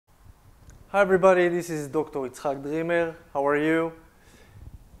Hi everybody, this is Dr. Yitzhak Dreamer. How are you?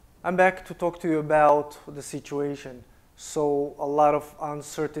 I'm back to talk to you about the situation. So a lot of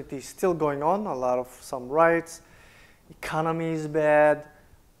uncertainty is still going on, some riots, economy is bad,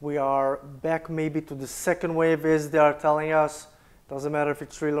 we are back maybe to the second wave as they are telling us. Doesn't matter if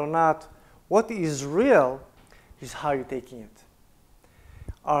it's real or not. What is real is how you're taking it.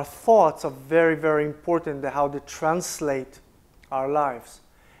 Our thoughts are very, very important, how they translate our lives.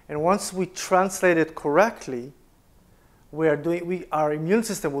 And once we translate it correctly, our immune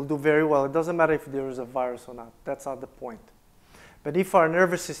system will do very well. It doesn't matter if there is a virus or not. That's not the point. But if our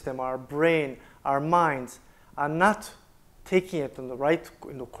nervous system, our brain, our minds are not taking it in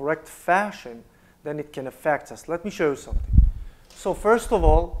the correct fashion, then it can affect us. Let me show you something. So first of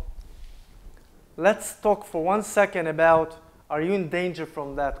all, let's talk for 1 second about, are you in danger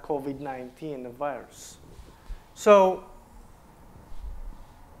from that COVID-19, the virus? So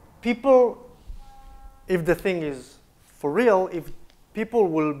people, if the thing is for real, if people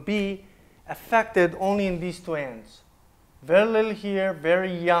will be affected only in these two ends. Very little here,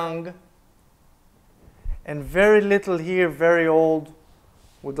 very young, and very little here, very old,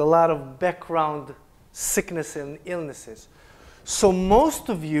 with a lot of background sickness and illnesses. So most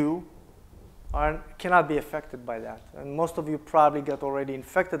of you cannot be affected by that. And most of you probably got already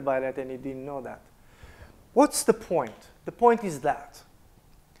infected by that and you didn't know that. What's the point? The point is that.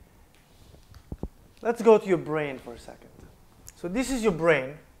 Let's go to your brain for a second. So this is your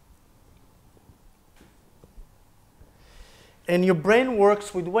brain. And your brain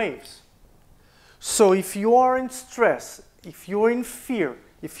works with waves. So if you are in stress, if you are in fear,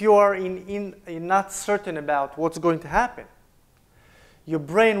 if you are not certain about what's going to happen, your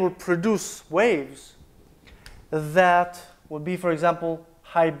brain will produce waves that will be, for example,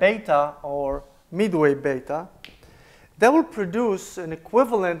 high beta or midwave beta. That will produce an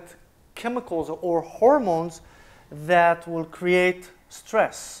equivalent chemicals or hormones that will create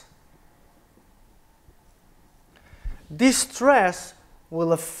stress. This stress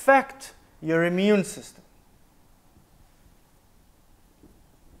will affect your immune system.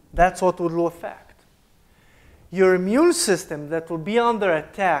 That's what it will affect. Your immune system that will be under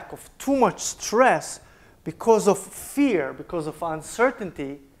attack of too much stress because of fear, because of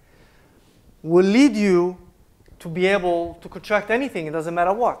uncertainty, will lead you to be able to contract anything, it doesn't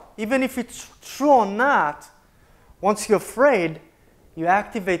matter what. Even if it's true or not, once you're afraid, you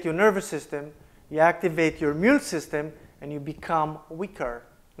activate your nervous system, you activate your immune system, and you become weaker.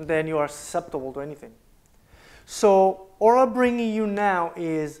 And then you are susceptible to anything. So all I'm bringing you now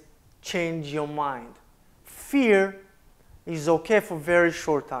is change your mind. Fear is okay for a very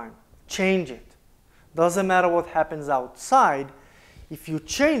short time. Change it. Doesn't matter what happens outside. If you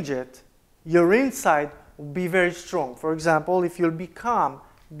change it, your inside will be very strong. For example, if you'll be calm,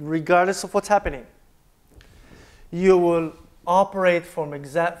 regardless of what's happening, you will operate from,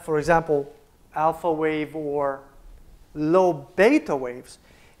 for example, alpha wave or low beta waves,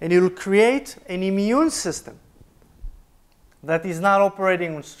 and it will create an immune system that is not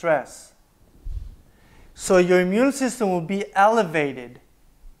operating on stress. So your immune system will be elevated,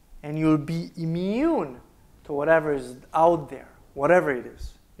 and you'll be immune to whatever is out there, whatever it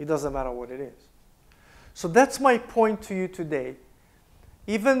is. It doesn't matter what it is. So that's my point to you today.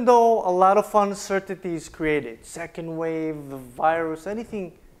 Even though a lot of uncertainty is created, second wave, the virus,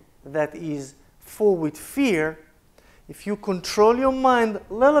 anything that is full with fear, if you control your mind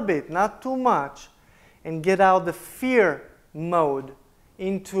a little bit, not too much, and get out the fear mode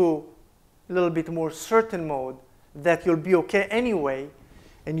into a little bit more certain mode that you'll be okay anyway,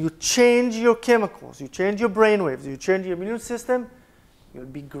 and you change your chemicals, you change your brain waves, you change your immune system, you'll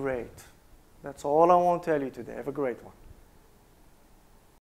be great. That's all I want to tell you today. Have a great one.